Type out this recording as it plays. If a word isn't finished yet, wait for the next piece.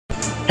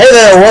Hey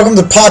there, welcome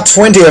to part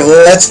 20 of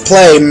Let's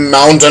Play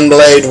Mountain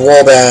Blade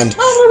Warband.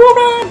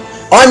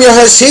 I'm your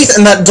host Heath,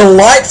 and that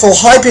delightful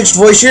high-pitched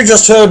voice you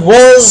just heard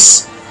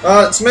was...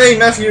 It's me,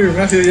 Matthew.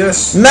 Matthew,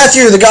 yes.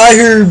 Matthew, the guy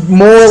who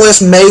more or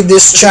less made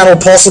this channel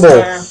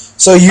possible.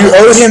 So you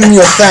owe him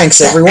your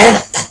thanks,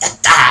 everyone.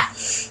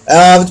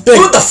 It's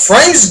been... Look at the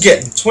frames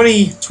getting.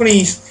 20,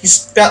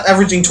 he's about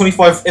averaging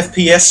 25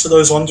 FPS for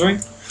those wondering.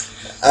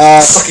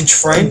 Sucking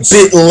frames. A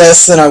bit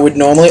less than I would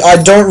normally.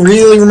 I don't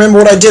really remember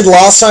what I did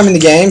last time in the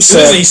game,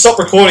 so... He stopped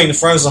recording, the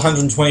frames was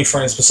 120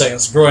 frames per second.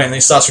 It's brilliant. And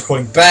he starts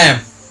recording,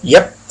 bam!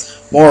 Yep,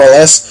 more or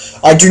less.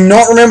 I do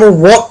not remember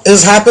what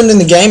has happened in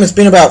the game. It's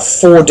been about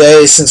 4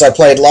 days since I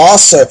played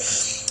last, so...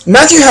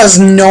 Matthew has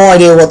no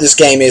idea what this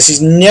game is.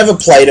 He's never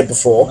played it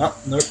before.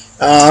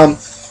 Nope.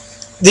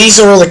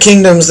 These are all the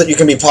kingdoms that you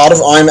can be part of.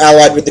 I'm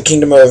allied with the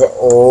kingdom of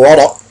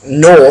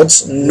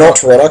Nords, not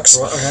Rodox.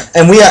 Right, okay.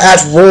 And we are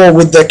at war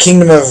with the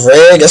kingdom of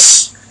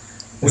Vergus.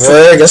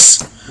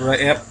 Right,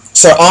 yep.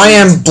 So I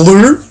am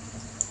blue,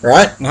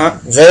 right?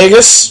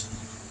 Vegas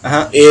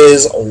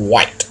is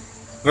white.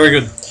 Very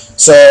good.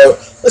 So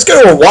let's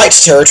go to a white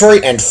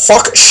territory and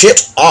fuck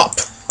shit up.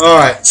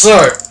 Alright,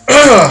 so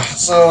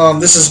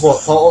this is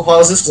what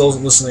part is this? Because I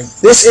wasn't listening.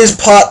 This is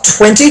part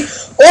 20.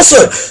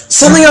 Also,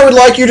 something I would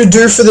like you to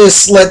do for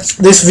this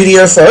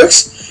video,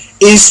 folks,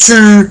 is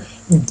to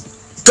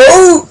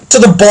go to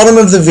the bottom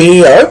of the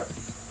video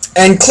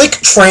and click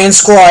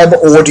transcribe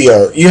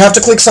audio. You have to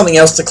click something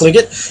else to click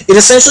it. It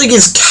essentially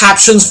gives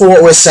captions for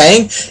what we're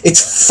saying.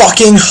 It's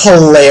fucking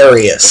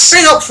hilarious. It's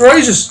been up for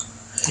ages.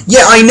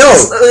 Yeah, I know,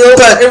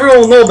 but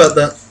everyone will know about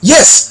that.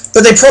 Yes,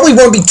 but they probably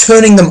won't be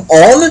turning them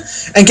on,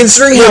 and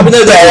considering how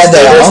bad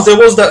they are... There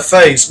was that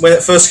phase, when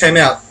it first came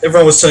out,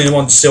 everyone was turning them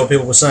on to see what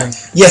people were saying.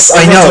 Yes,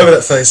 I know. Over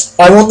that phase.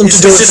 I want them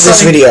to do it for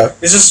this video.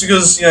 It's just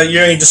because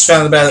you only just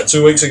found about it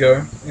 2 weeks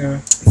ago.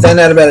 Found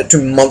out about it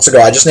 2 months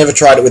ago. I just never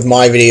tried it with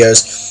my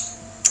videos.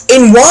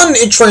 In one,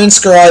 it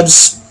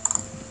transcribes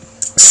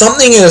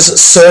something as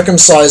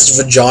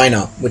circumcised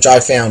vagina, which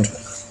I found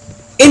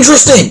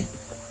interesting.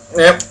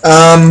 Yep.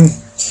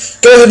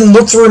 Go ahead and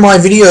look through my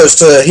videos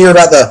to hear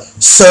about the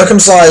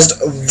circumcised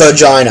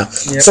vagina.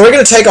 Yep. So we're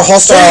going to take a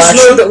hostile action.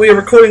 Please know that we are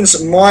recording this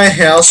at my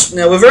house.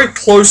 Now, we're very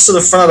close to the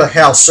front of the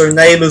house, so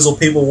neighbours or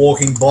people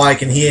walking by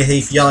can hear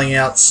Heath yelling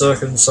out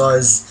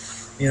circumcised,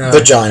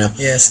 vagina.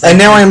 Yes. And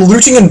now I am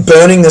looting and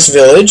burning this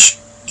village.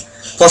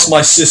 Plus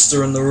my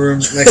sister in the room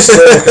next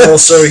door can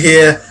also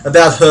hear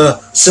about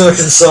her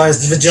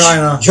circumcised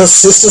vagina. Your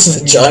sister's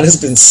vagina's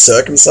been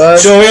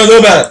circumcised? Sure, what are we going to do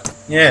about it?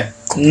 Yeah.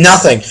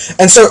 Nothing.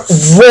 And so,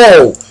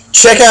 whoa!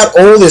 Check out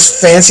all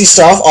this fancy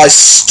stuff I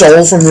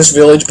stole from this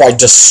village by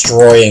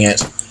destroying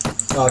it.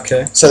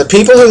 Okay. So the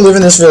people who live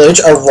in this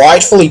village are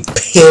rightfully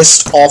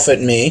pissed off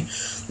at me.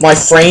 My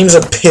frames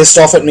are pissed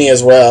off at me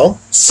as well.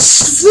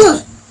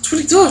 What are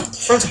you doing?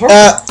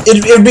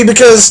 It would be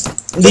because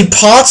the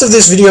parts of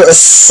this video are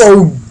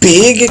so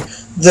big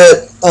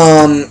that,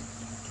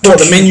 What,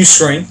 the menu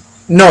screen?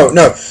 No.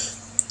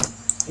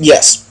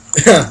 Yes.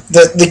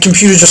 the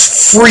computer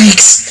just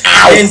freaks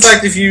out. In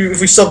fact, if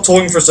we stop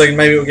talking for a second,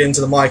 maybe we'll get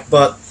into the mic.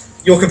 But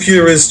your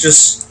computer is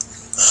just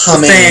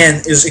humming. The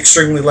fan is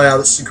extremely loud.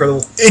 It's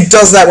incredible. It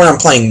does that when I'm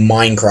playing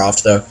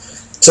Minecraft, though.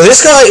 So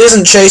this guy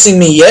isn't chasing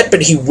me yet,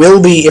 but he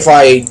will be if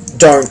I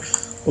don't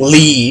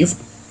leave.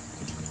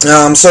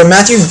 So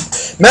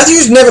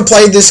Matthew's never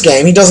played this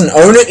game. He doesn't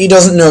own it. He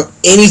doesn't know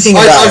anything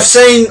about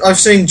it. I've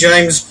seen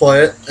James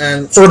play it,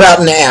 and for about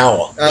an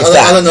hour.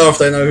 I don't know if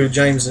they know who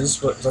James is,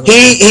 but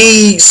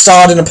he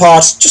started in a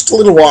part just a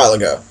little while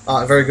ago.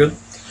 Very good.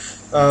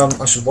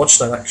 I should watch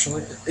that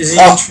actually. Is he?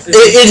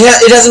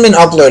 It hasn't been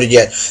uploaded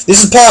yet.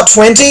 This is part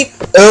 20.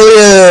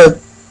 Earlier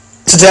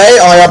today,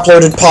 I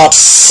uploaded part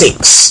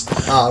 6.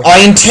 Okay.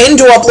 I intend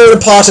to upload a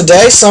part a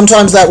day.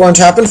 Sometimes that won't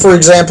happen. For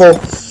example,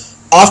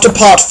 after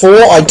part 4,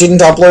 I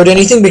didn't upload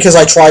anything because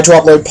I tried to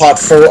upload part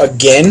 4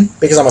 again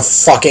because I'm a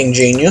fucking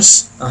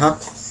genius.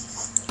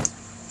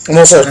 I'm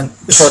also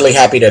totally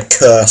happy to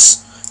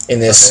curse in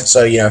this,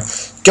 so,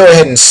 go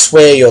ahead and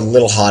swear your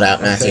little heart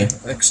out, Matthew.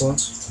 Okay.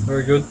 Excellent.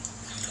 Very good.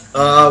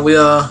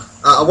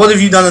 What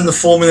have you done in the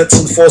 4 minutes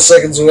and 4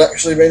 seconds we've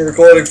actually been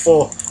recording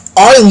for?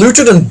 I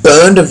looted and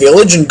burned a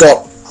village and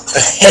got a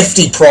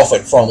hefty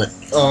profit from it.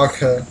 Oh,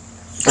 okay.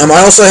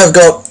 I also have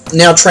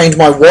now trained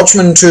my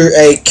watchman to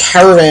a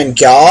caravan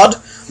guard,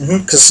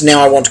 because now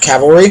I want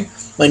cavalry.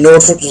 My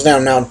Nordfoot was now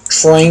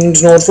trained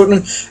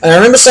Nordfootman, and I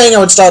remember saying I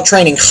would start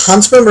training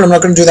huntsmen, but I'm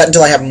not going to do that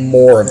until I have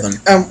more of them.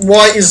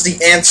 Why is the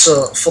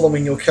answer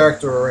following your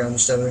character around?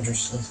 Just out of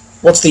interest.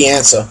 What's the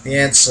answer? The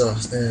answer,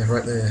 there,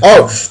 right there.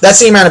 Oh, that's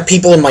the amount of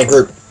people in my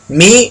group.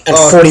 Me and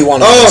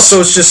 41 others. Oh, so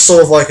it's just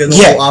sort of like a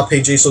normal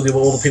RPG, so where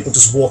all the people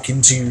just walk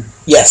into you.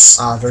 Yes.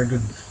 Very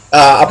good.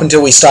 Up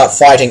until we start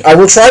fighting. I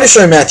will try to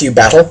show Matthew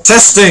battle.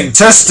 Testing!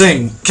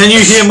 Can you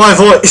hear my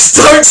voice?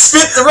 Don't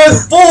spit the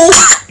red ball!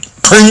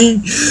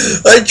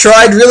 I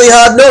tried really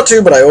hard not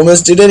to, but I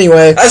almost did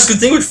anyway. That's a good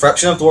thing with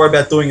Fraps, you don't have to worry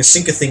about doing a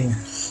sinker thing.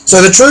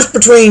 So the truce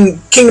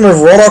between Kingdom of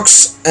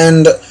Rodox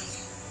and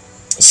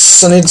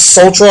Sanid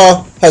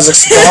Sultra has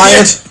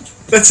expired.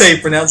 That's how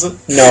you pronounce it.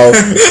 No.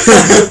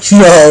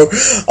 No.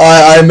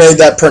 I made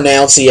that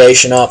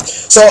pronunciation up.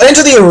 So I'll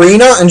enter the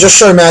arena and just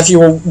show Matthew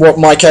what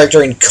my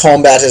character in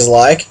combat is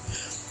like.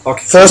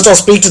 Okay. First, I'll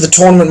speak to the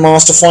tournament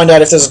master, find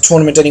out if there's a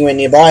tournament anywhere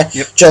nearby.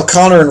 Yep.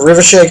 Jelkana and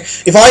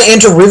Riversheg. If I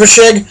enter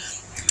Riversheg,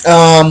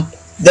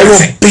 they will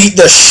beat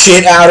the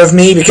shit out of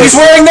me because... He's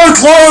wearing no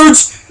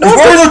clothes! No,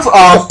 I've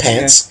got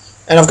pants.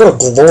 Yeah. And I've got a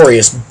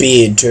glorious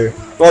beard, too.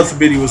 God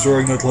forbid he was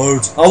wearing no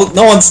clothes. Oh, look,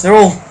 no one's... They're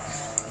all...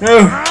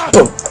 No.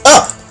 Boom.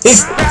 Oh!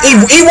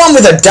 He won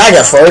with a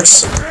dagger,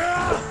 folks.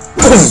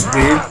 This is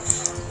weird.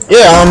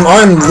 Yeah,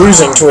 I'm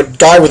losing to a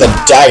guy with a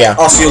dagger.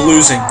 Oh, so you're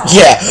losing.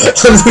 Yeah,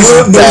 I'm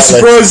losing badly. No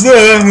surprise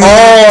there.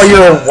 Oh,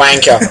 you're a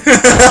wanker.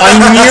 I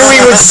knew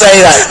he would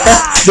say that.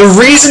 The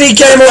reason he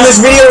came on this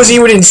video was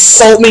he would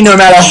insult me no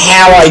matter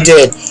how I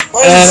did.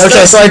 And,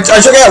 okay, so I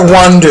took out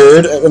one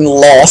dude and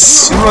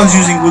lost. Everyone's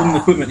using wooden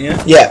equipment, yeah?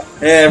 Yeah.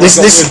 Yeah, everyone's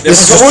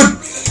got wood.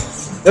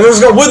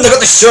 Everyone's got wood and they've got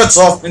their shirts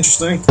off.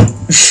 Interesting.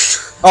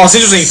 Oh, it's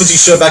interesting he puts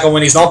his shirt back on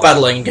when he's not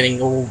battling and getting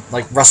all,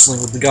 like,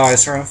 wrestling with the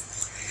guys, right?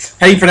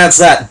 How do you pronounce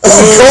that?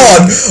 Oh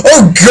god!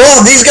 Oh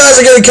god! These guys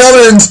are gonna come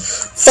and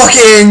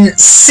fucking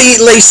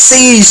lay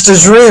siege to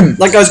Drim.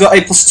 That guy's got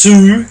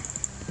 8+2.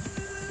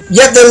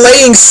 Yep, they're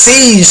laying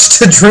siege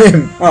to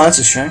Drim. Oh, that's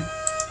a shame.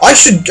 I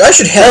should help.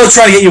 They were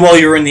trying to get you while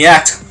you were in the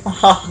act.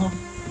 I'm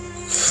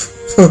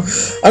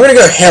gonna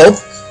go help.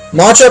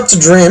 March up to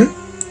Drim.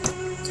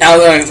 I'm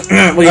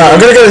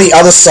gonna go to the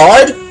other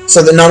side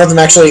so that none of them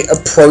actually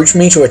approach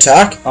me to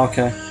attack.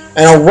 Okay.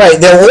 And I'll wait.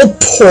 They'll all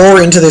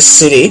pour into this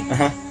city.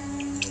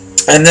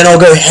 And then I'll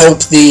go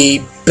help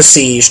the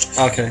besieged.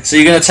 Okay, so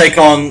you're going to take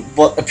on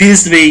what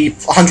appears to be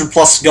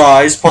 100+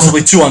 guys,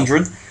 possibly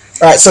 200.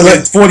 Alright, so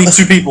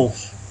 42 people.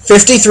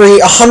 53,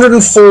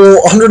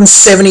 104,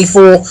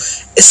 174,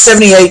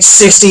 78,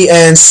 60,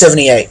 and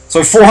 78.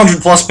 So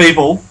 400+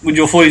 people with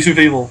your 42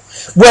 people.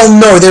 Well,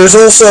 no, there's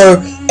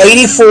also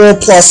 84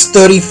 plus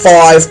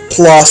 35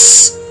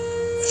 plus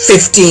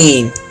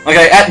 15.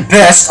 Okay, at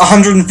best,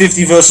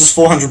 150 versus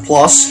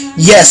 400+.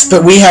 Yes,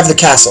 but we have the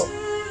castle.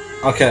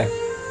 Okay.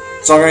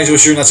 So I'm going to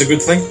assume that's a good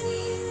thing?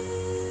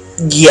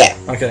 Yeah.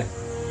 Okay.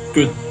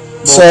 Good.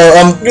 Well, so,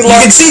 you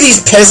can see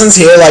these peasants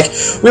here, like,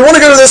 we want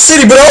to go to the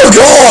city, but oh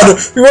god!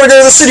 We want to go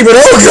to the city, but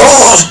oh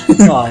god!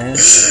 Oh, yeah.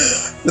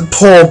 The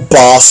poor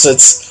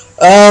bastards.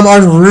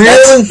 I'm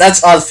really...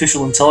 That's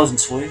artificial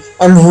intelligence for you.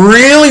 I'm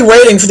really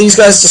waiting for these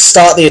guys to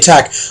start the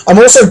attack. I'm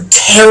also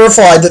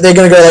terrified that they're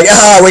going to go like,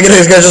 we're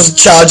going to just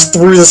charge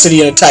through the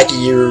city and attack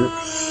you.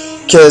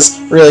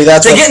 Because, really,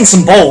 that's They're getting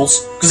some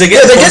balls. They're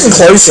getting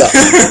closer.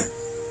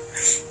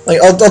 Like,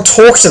 I'll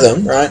talk to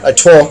them, right? I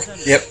talk.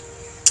 Yep.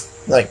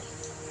 Like,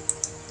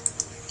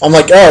 I'm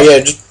like, oh yeah,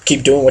 just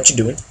keep doing what you're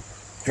doing.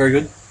 Very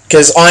good.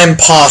 Because I'm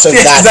part of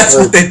that that's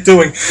group. what they're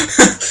doing.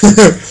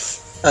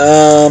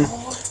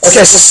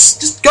 Okay, so...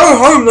 Just go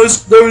home,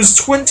 those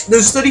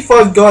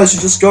 35 guys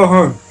should just go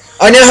home.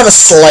 I now have a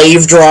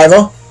slave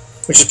driver,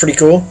 which is pretty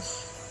cool.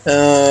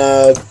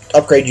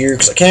 Upgrade you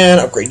because I can,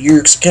 upgrade you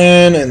because I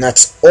can, and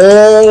that's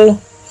all...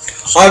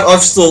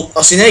 I've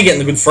seen now you're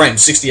getting a good frame,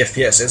 60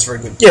 FPS, that's very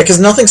good. Yeah, because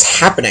nothing's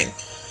happening.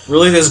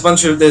 Really? There's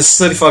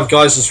 35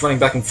 guys just running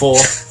back and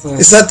forth.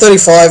 Is that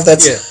 35?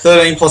 That's... Yeah,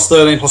 13 plus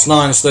 13 plus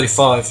 9 is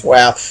 35.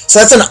 Wow. So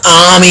that's an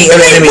army of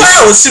enemies.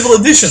 Wow, it's Civil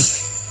Edition!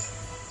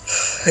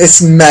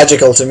 It's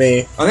magical to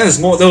me. I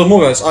think there were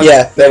more guys.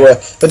 Yeah, there were,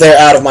 but they're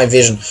out of my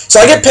vision. So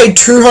I get paid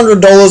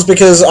 $200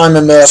 because I'm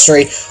a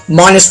mercenary,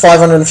 minus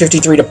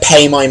 $553 to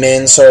pay my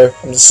men, so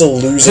I'm still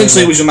losing.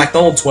 Essentially, it was your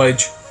McDonald's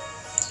wage.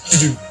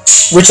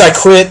 Which I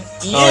quit.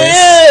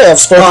 Yeah, I've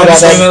spoken about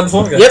that.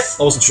 Before? Okay. Yep.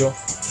 I wasn't sure.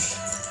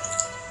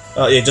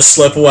 Yeah, just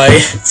slurp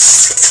away.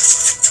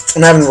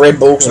 I'm having Red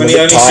Bull because I'm a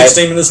bit tired.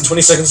 16 minutes and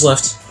 20 seconds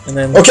left. And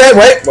then... Okay,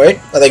 wait.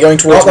 Are they going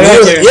towards me?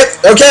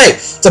 Yep, okay.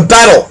 It's a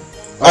battle.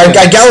 Okay.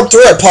 I galloped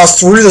through it, passed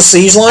through the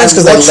siege lines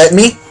because they let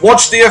me.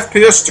 Watch the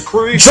FPS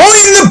decrease. Join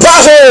the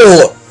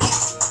battle!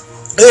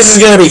 This is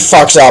going to be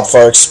fucked up,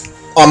 folks.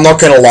 I'm not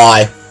going to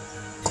lie.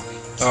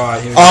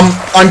 Alright, here we go.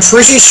 I'm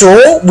pretty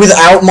sure,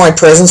 without my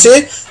presence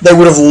here, they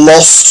would have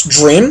lost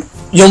Drim.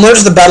 You'll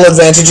notice the battle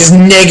advantage is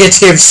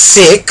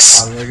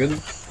 -6. Very good.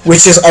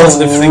 Which is a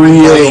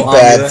really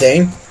bad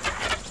thing.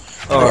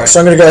 Alright. So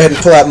I'm going to go ahead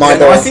and pull out my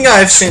bow. I think I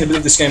have seen a bit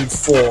of this game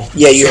before.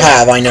 Yeah, you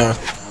have, I know.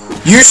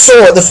 You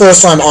saw it the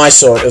first time I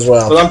saw it as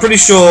well. But I'm pretty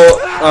sure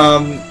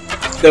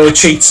there were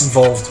cheats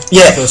involved.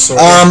 Yeah,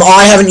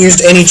 I haven't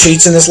used any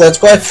cheats in this Let's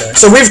Play. Okay.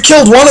 So we've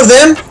killed one of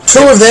them,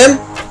 2 of them.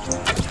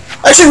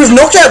 Actually, we've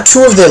knocked out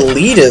 2 of their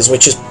leaders,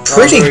 which is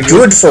pretty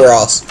good for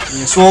us.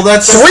 Yes, well,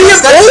 that's... 3 of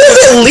all of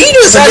their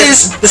leaders! That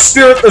is the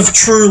spirit of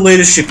true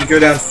leadership. You go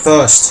down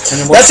first.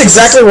 And then that's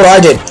exactly what I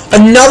did.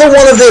 Another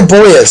one of their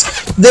boyars.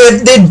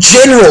 They're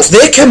generals.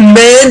 They're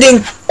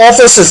commanding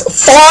officers.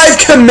 5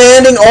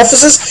 commanding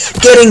officers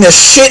getting the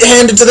shit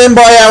handed to them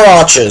by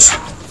our archers.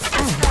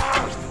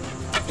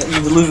 You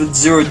delivered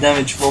 0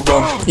 damage. Well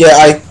done. Yeah,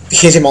 I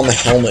hit him on the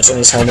helmet, and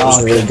his helmet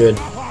was really good.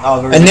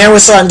 Oh, and now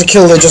we're starting to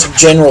kill the just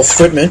general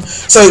footmen.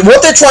 So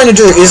what they're trying to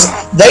do is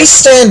they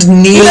stand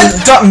near...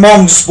 That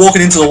Mong just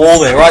walking into the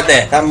wall there, right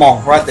there. That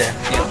Mong, right there.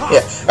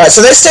 Yeah. Alright, so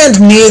they stand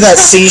near that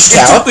siege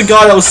He tower. took the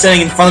guy that was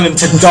standing in front of him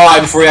to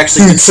die before he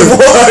actually did some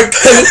work.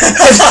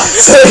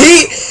 So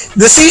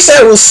the siege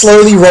tower will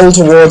slowly roll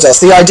towards us.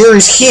 The idea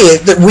is here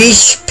that we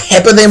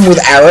pepper them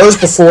with arrows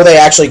before they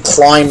actually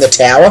climb the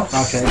tower.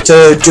 Okay.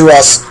 To do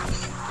us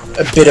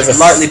a bit of a...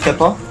 Lightly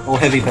pepper or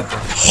heavy pepper?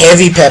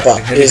 Heavy pepper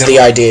heavy is pepper. the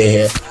idea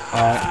here.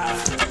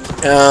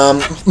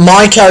 Alright.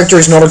 My character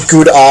is not a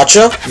good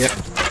archer. Yep.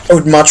 I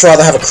would much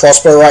rather have a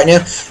crossbow right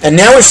now. And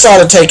now we've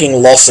started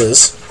taking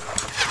losses.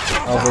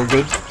 Oh, very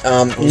good.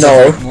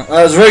 No.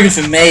 That was very good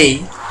for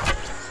me.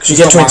 Because you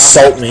get to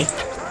insult me.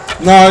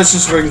 No, it's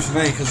just very good for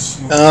me, because...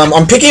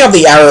 I'm picking up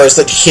the arrows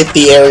that hit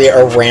the area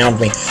around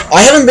me.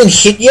 I haven't been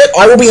hit yet.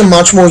 I will be a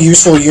much more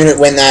useful unit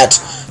when that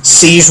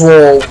siege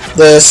wall,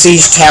 the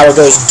siege tower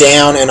goes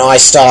down and I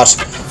start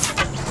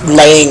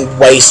laying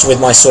waste with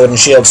my sword and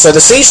shield. So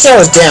the siege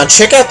tower is down.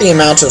 Check out the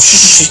amount of...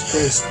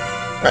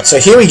 Right, so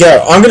here we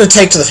go. I'm going to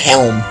take to the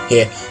helm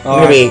here.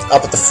 I'm going to be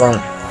up at the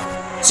front.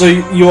 So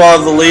you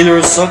are the leader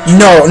as such?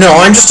 No,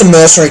 I'm just a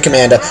mercenary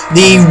commander.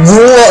 The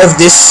ruler of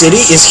this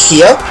city is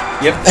here.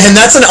 Yep. And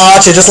that's an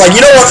archer just like,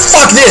 you know what,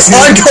 fuck this,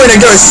 I'm going to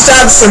go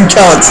stab some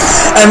cunts.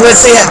 And let's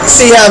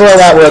see how well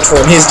that works for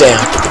him. He's down.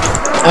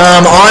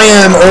 I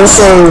am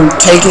also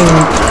taking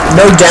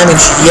no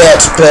damage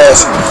yet,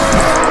 but...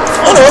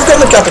 Oh no, I've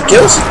gotten a couple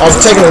kills. I've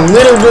taken a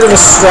little bit of a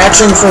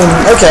scratching from...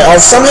 Okay,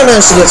 I've somehow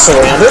managed to get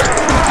surrounded.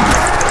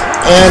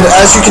 And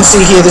as you can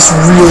see here, this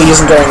really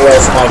isn't going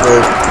well for my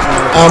group.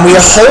 We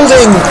are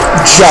holding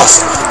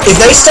just. If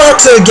they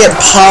start to get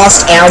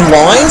past our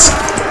lines,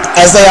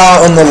 as they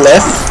are on the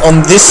left,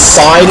 on this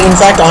side, in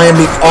fact, I am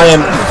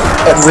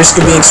at risk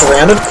of being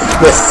surrounded.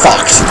 We're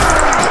fucked.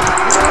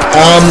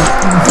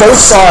 Both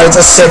sides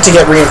are set to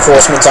get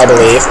reinforcements, I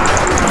believe.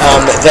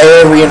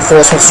 Their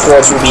reinforcement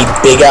squads will be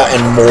bigger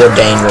and more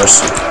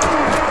dangerous.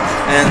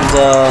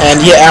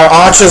 And yeah, our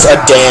archers are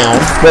down.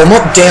 Well,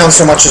 not down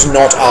so much as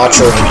not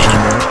archering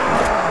anymore.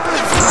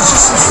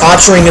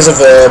 Archering is a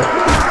verb.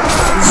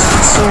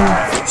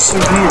 So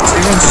weird.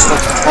 Everyone's just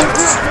like pumped.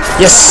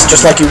 Yes,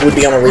 just like you would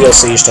be on a real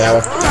siege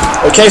tower.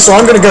 Okay, so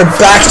I'm gonna go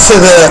back to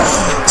the...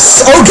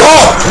 Oh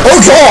god! Oh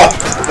god!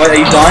 Wait, are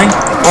you dying?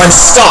 I'm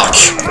stuck!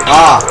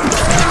 Ah.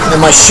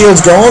 And my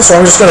shield's gone, so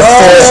I'm just gonna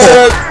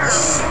fall.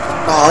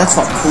 Oh, that's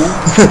not cool.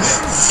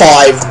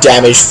 5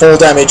 damage. 4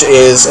 damage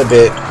is a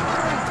bit...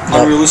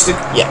 Unrealistic?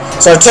 Yeah.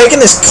 So I've taken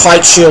this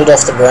kite shield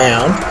off the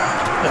ground,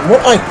 and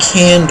what I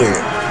can do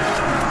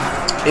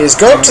is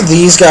go up to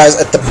these guys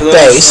at the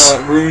base.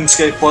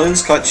 RuneScape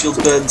players, kite shields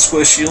better than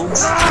square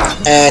shields.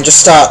 And just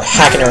start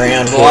hacking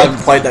around here. I haven't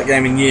played that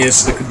game in years,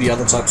 so there could be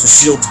other types of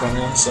shields by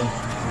now, so...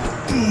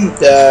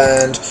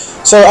 And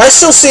so I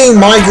still see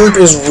my group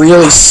is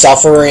really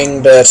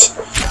suffering, but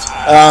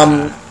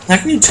how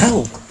can you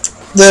tell?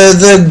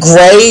 The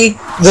grey,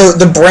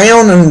 the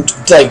brown and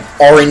like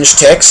orange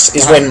text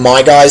is when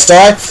my guys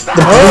die.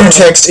 The blue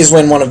text is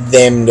when one of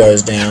them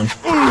goes down.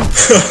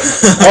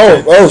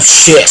 oh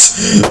shit.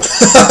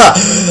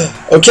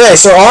 Okay,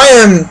 so I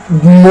am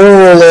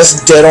more or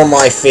less dead on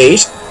my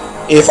feet.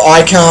 If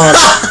I can't...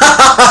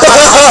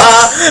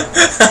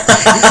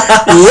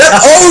 Yep.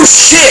 Oh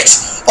shit!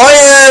 I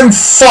am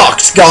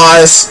fucked,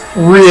 guys.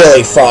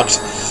 Really fucked.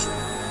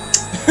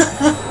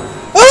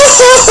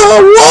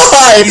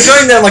 Why? You're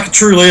going there like a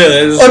true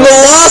leader. I'm the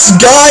last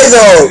guy,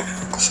 though.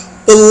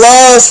 The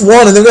last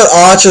one, and they've got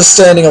archers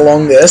standing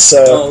along there,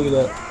 so... Oh, look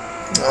at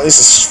that. Oh, this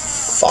is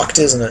fucked,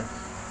 isn't it?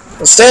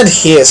 I'll stand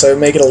here, so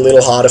make it a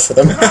little harder for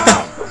them.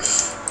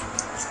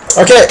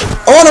 Okay.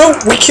 Oh no,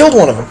 we killed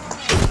one of them.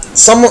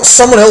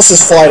 Someone else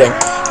is fighting.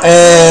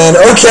 And,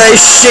 okay,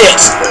 shit.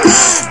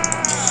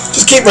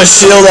 Just keep my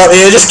shield up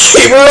here, just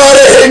keep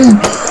running!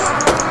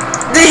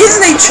 They're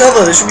hitting each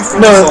other, they should be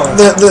friendly fire.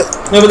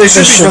 No, but they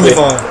should be friendly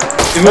fire.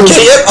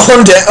 Okay, yep,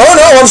 I'm dead. Oh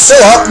no, I'm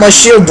still up, my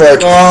shield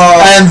broke.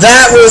 And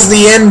that was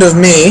the end of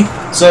me.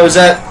 So is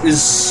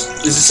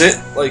this it?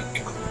 Like...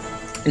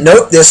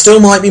 Nope, there still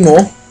might be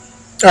more.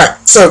 Alright,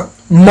 so,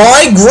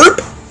 my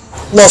group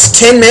lost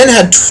 10 men,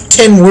 had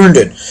 10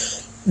 wounded.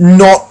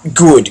 Not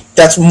good.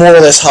 That's more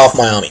or less half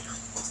my army.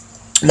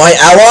 My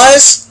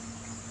allies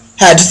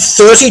had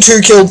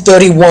 32 killed,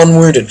 31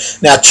 wounded.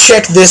 Now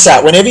check this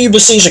out. Whenever you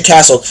besiege a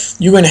castle,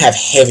 you're going to have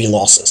heavy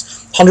losses.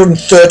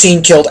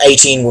 113 killed,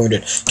 18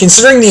 wounded.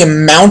 Considering the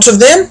amount of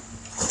them,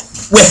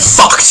 we're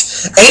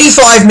fucked.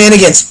 85 men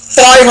against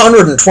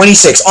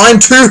 526. I'm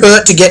too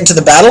hurt to get into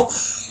the battle.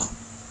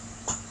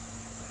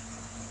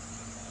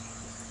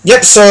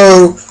 Yep,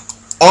 so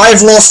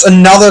I've lost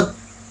another...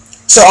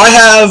 So I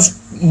have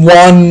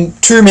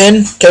 2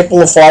 men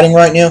capable of fighting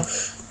right now,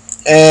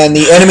 and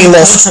the enemy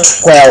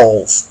lost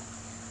 12.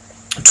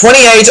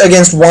 28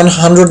 against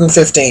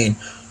 115.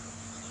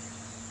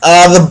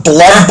 The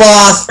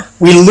bloodbath.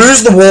 We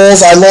lose the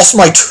walls. I lost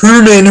my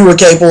 2 men who were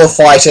capable of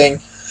fighting.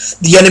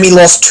 The enemy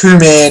lost 2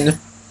 men.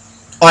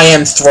 I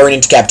am thrown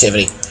into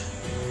captivity.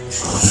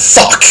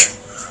 Fuck.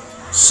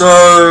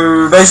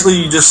 So basically,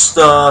 you just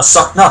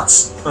suck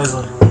nuts.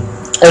 Basically.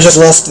 I just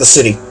lost the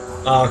city.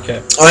 Oh,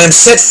 okay. I am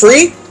set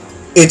free.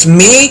 It's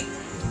me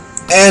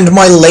and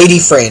my lady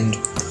friend.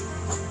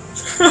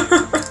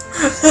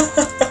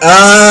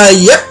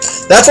 Yep.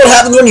 That's what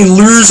happens when you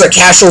lose a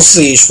castle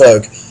siege,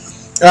 folk.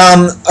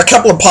 A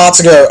couple of parts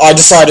ago, I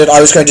decided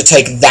I was going to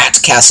take that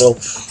castle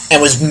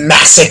and was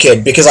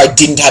massacred because I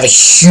didn't have a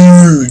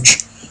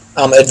huge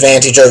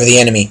advantage over the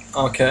enemy.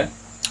 Okay.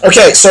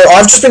 Okay, so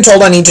I've just been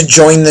told I need to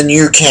join the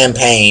new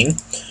campaign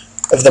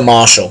of the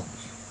Marshal.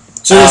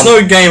 So there's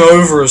no game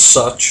over as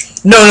such?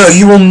 No,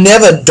 you will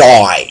never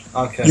die.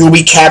 Okay. You will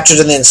be captured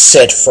and then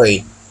set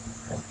free.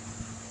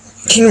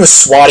 Kingdom of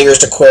Swadia has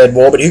declared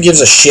war, but who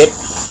gives a shit?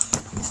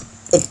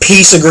 A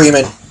peace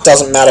agreement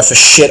doesn't matter for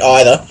shit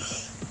either.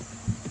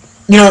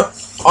 You know,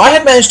 I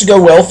had managed to go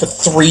well for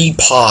 3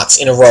 parts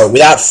in a row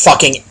without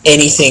fucking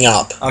anything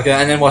up. Okay,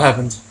 and then what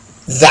happened?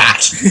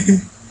 That.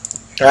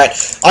 Alright,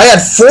 I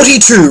had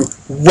 42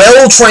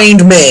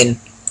 well-trained men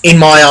in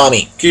my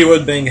army.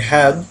 Keyword being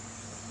had.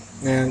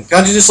 And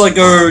can't you just like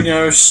go, you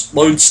know,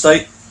 load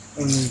state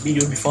and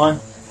you'll be fine?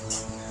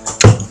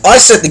 I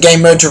set the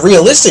game mode to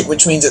realistic,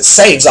 which means it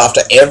saves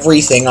after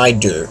everything I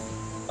do.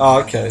 Oh,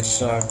 okay,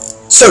 so...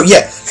 So,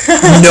 yeah.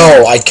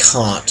 No, I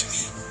can't.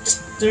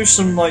 Just do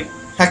some, like,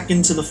 hack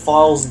into the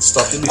files and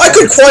stuff. I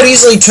could quite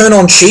easily turn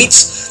on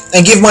cheats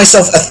and give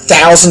myself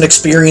 1,000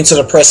 experience at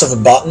a press of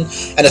a button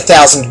and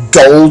 1,000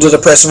 gold at a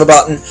press of a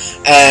button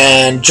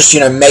and just, you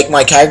know, make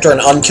my character an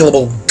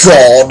unkillable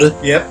god.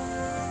 Yep.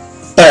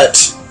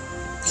 But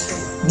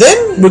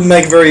then... Would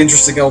make a very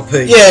interesting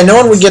LP. Yeah, no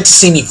one would get to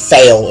see me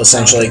fail,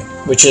 essentially.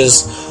 Which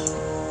is...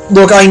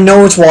 Look, I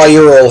know it's why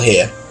you're all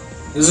here.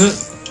 Is it?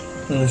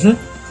 Mm-hmm.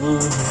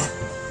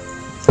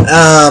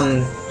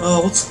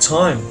 Oh, what's the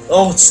time?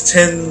 Oh, it's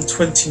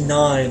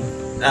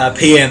 10:29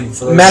 p.m.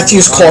 for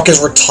Matthew's clock is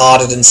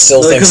retarded and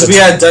still thinks because we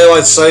had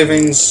daylight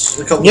savings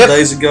a couple of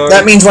days ago.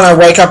 That means when I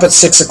wake up at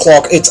 6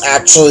 o'clock, it's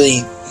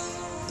actually,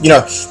 you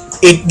know,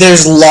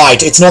 there's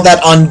light. It's not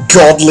that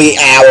ungodly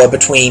hour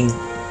between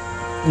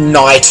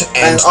night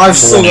and I've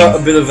still morning. got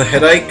a bit of a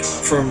headache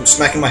from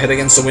smacking my head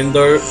against the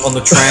window on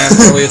the tram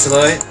earlier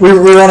today. We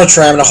were on a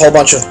tram and a whole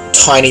bunch of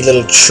tiny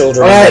little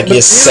children in like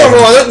year 7.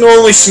 I don't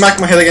normally smack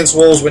my head against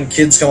walls when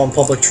kids come on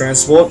public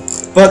transport,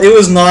 but it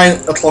was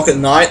 9 o'clock at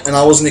night and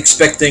I wasn't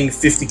expecting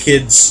 50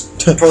 kids,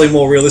 probably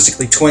more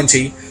realistically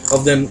 20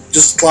 of them,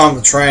 just climb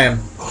the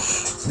tram.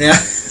 Now,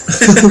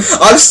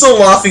 I'm still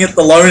laughing at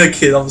the loner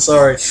kid, I'm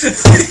sorry.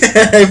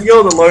 If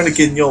you're the loner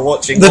kid and you're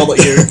watching, I'll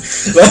let you.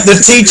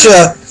 The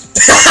teacher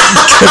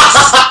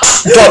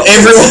got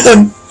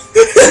everyone.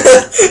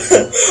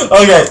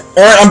 Okay.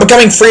 Alright, I'm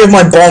becoming free of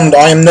my bond.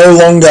 I am no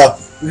longer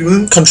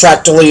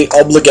contractually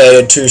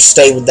obligated to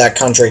stay with that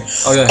country.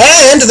 Okay.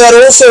 And that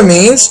also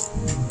means,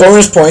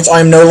 bonus points, I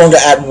am no longer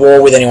at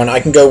war with anyone. I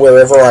can go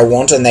wherever I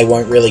want and they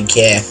won't really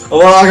care.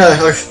 Well, okay.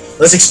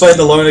 Let's explain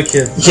the loner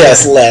kid.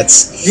 Yes,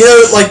 let's. You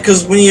know, like,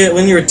 because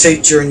when you're a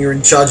teacher and you're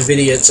in charge of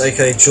idiots,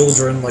 aka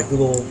children, like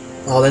little...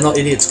 Oh, they're not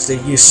idiots because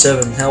they're year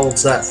 7. How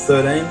old's that?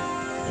 13?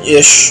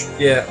 Ish.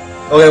 Yeah.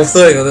 Okay, well,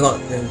 30. They're not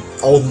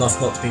old enough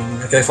not to be...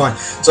 Okay, fine.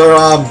 So,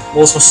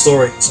 what's my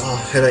story?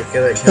 Headache.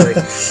 I can't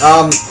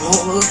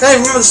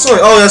remember the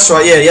story. Oh, that's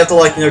right, yeah. You have to,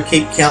 like, you know,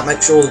 keep count,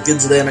 make sure all the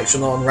kids are there, make sure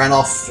no one ran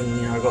off and,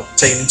 you know, got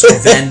taken into a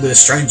van with a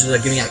stranger that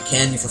are giving out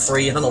candy for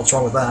free. I don't know what's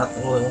wrong with that.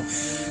 But,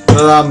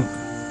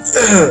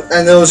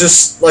 and it was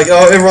just like,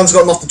 oh, everyone's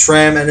gotten off the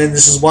tram, and then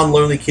this is one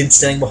lonely kid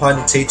standing behind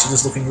the teacher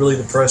just looking really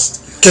depressed.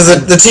 Because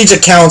the teacher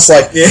counts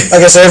like, yeah. I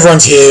guess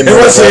everyone's here.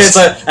 Everyone's here, it's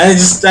like, and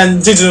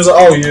the teacher was like,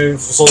 oh, you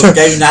sort of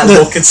gave him that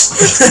look.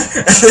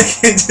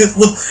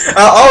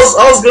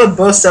 I was gonna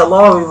burst out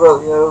laughing,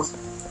 but, you know,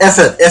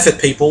 effort,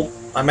 people.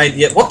 I made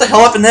what the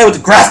hell happened there with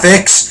the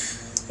graphics?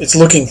 It's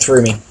looking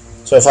through me.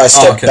 So if I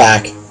step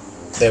back,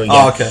 there we go.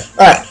 Oh, okay.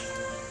 Alright.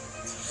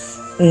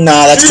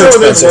 Nah, that's too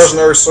expensive.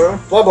 Mercenary, sir.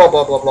 Blah, blah,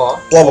 blah, blah, blah.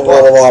 Blah, blah,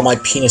 blah, blah, blah. My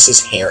penis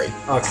is hairy.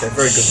 Okay,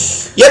 very good.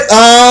 Yep,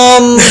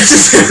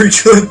 Very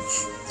good.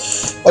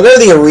 I'll go to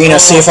the arena,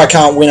 see if I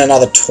can't win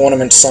another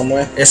tournament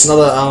somewhere. It's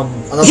another.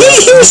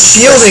 He was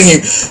shielding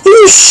him. He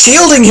was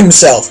shielding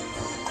himself.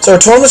 So a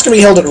tournament's going to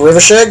be held at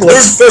Rivershag. Nude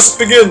Fest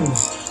begin.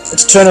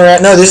 Let's turn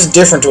around. No, this is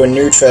different to a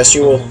nude fest.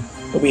 You will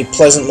be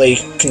pleasantly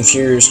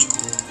confused.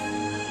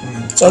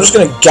 So I'm just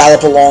going to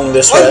gallop along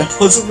this way. I'm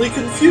pleasantly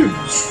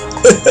confused.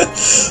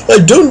 I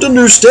don't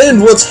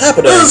understand what's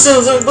happening.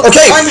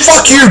 Okay,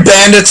 fuck you,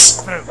 bandits!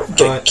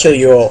 Okay, kill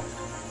you all.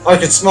 I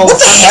can smell what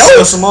the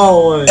hell? A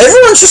mile away.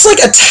 Everyone's just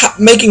like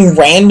making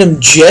random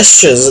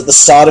gestures at the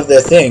start of their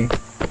thing.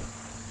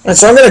 And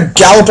so I'm gonna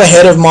gallop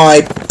ahead of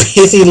my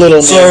pithy little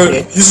man. So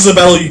this is a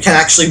battle you can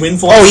actually win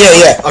for? Oh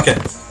yeah. Okay.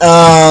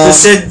 They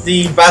said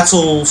the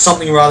battle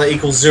something or other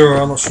equals 0,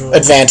 I'm not sure.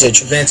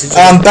 Advantage. Advantage.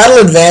 Battle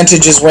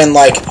advantage is when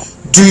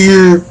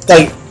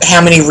how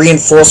many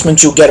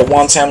reinforcements you'll get at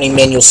once, how many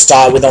men you'll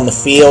start with on the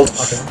field.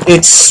 Okay.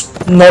 It's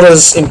not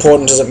as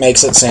important as it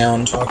makes it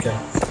sound. Okay.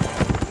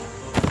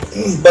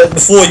 But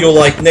before you're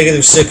like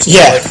 -6.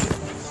 Yeah.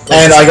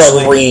 And I got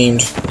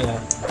reamed. Yeah.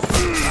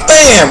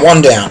 Bam!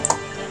 One down.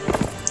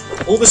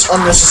 all this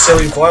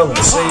unnecessary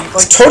violence. See,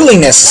 like, It's totally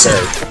necessary.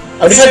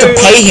 I just had to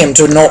pay him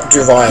to not do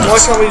why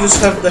violence. can't we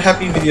just have the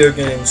happy video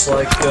games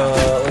like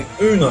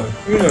Uno?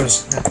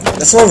 Uno's happy.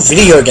 That's not a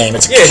video game,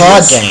 it's a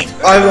card game.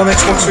 I have it on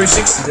Xbox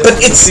 360. But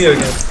it's a video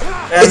game.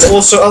 And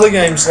also other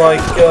games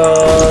like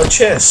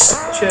chess.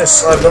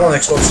 Chess, I've done on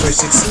Xbox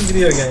 360,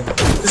 video game.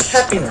 Just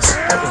happiness.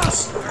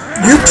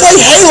 You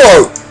play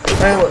Halo!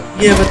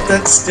 Yeah, but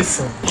that's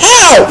different.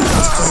 How?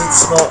 Because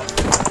it's not...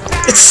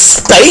 It's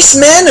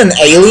spacemen and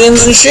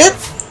aliens and shit?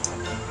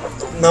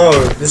 No,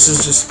 this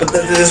is just... But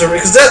there's a...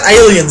 Because they're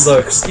aliens,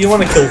 though, because you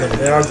want to kill them.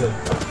 They're ugly.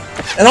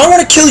 And I want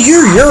to kill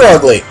you, you're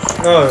ugly.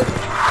 No.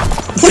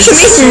 What do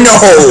you mean, no?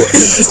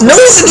 No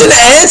isn't an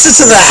answer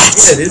to that!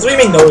 Yeah, it is. What do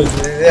you mean, no?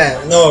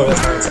 Yeah, no, that's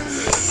not it.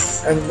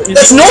 And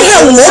that's not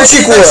how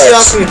logic works! You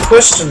asked me a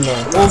question,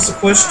 though. What was the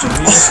question?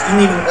 You just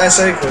didn't even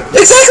say it.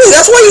 Exactly,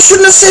 that's why you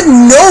shouldn't have said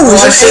no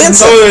as an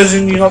answer! No, as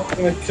in you're not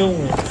going to kill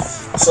me.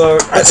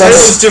 So, right, so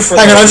it's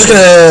different. Hang on, I'm just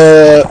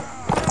gonna...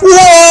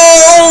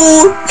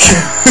 Whoa!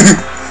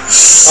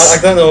 I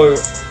don't know.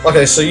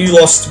 Okay, so you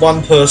lost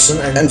one person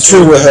and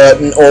two were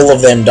hurt and all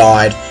of them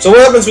died. So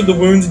what happens with the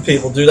wounded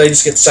people? Do they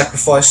just get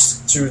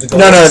sacrificed to the gods?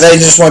 No, they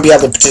just won't be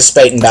able to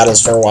participate in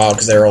battles for a while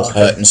because they're all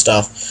hurt and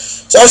stuff.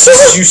 So this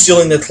is you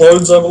stealing their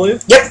clothes, I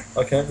believe? Yep.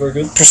 Okay, very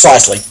good.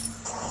 Precisely.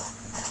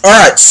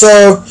 Alright,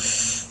 so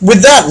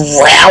with that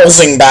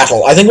rousing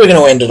battle, I think we're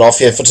going to end it off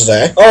here for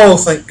today. Oh,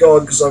 thank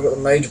God, because I've got a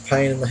major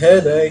pain in the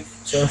headache.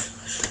 So.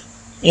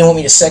 You want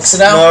me to sex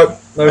it out?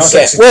 No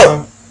sexy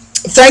time.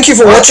 Thank you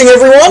for watching,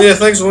 everyone. Yeah,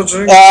 thanks for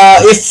watching.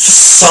 If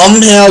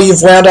somehow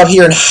you've wound up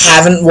here and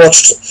haven't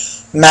watched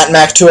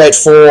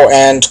MatMac284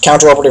 and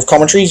Counter-Operative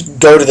Commentaries,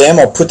 go to them.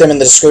 I'll put them in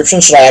the description.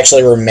 Should I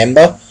actually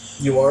remember?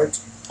 You won't?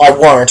 I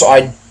won't.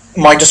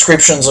 My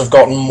descriptions have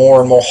gotten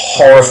more and more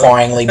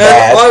horrifyingly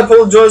bad. I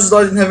apologise that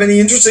I didn't have any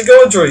interest in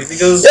commentary,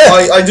 because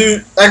I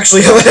do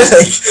actually have a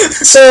headache.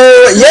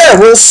 So, yeah,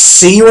 we'll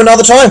see you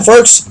another time,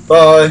 folks.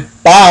 Bye.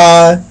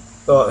 Bye.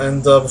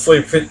 And before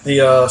you hit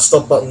the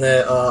stop button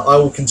there, I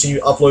will continue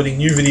uploading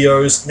new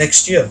videos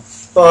next year.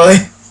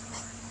 Bye.